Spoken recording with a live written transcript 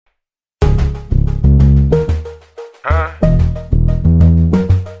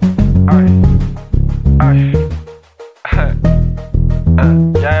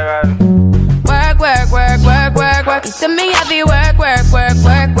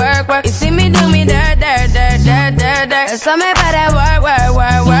Eso me para work, work,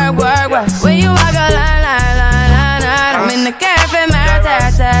 work, work, work, work. When you walk a line, line, line, line, line. I'm in the cafe, man, ta,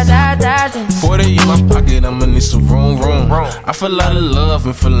 ta, ta, ta, ta. 40 in my pocket, I'ma need some room. I feel a lot of love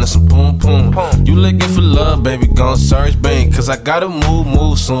and feeling some boom. You looking for love, baby, gon' search bank. Cause I gotta move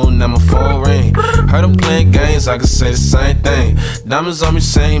soon, now my phone ring. Heard I'm playing games, I can say the same thing. Diamonds on me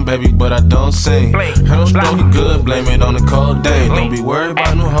sing, baby, but I don't sing. Heard them smoking good, blame it on the codeine. Don't be worried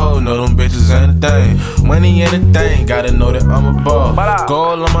about no hoe, know them bitches ain't a thing. Money ain't a thing, gotta know that I'm a ball.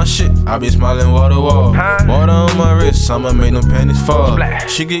 Gold on my shit, I be smiling wall to wall. Water on my wrist, I'ma make them panties fall.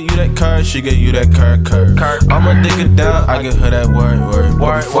 She get you that card, she get you that curve. I'ma dig it down, I get her that word.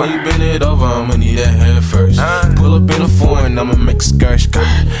 But before you bend it over, I'ma need that head first. Pull up in a foreign, I'ma make a skirt.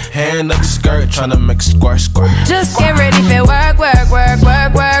 Hand up the skirt, tryna make a squirt. Just get ready for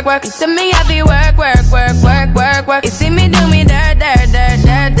work. You see me, I be work. You see me do me dirt.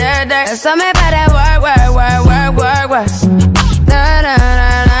 Eso me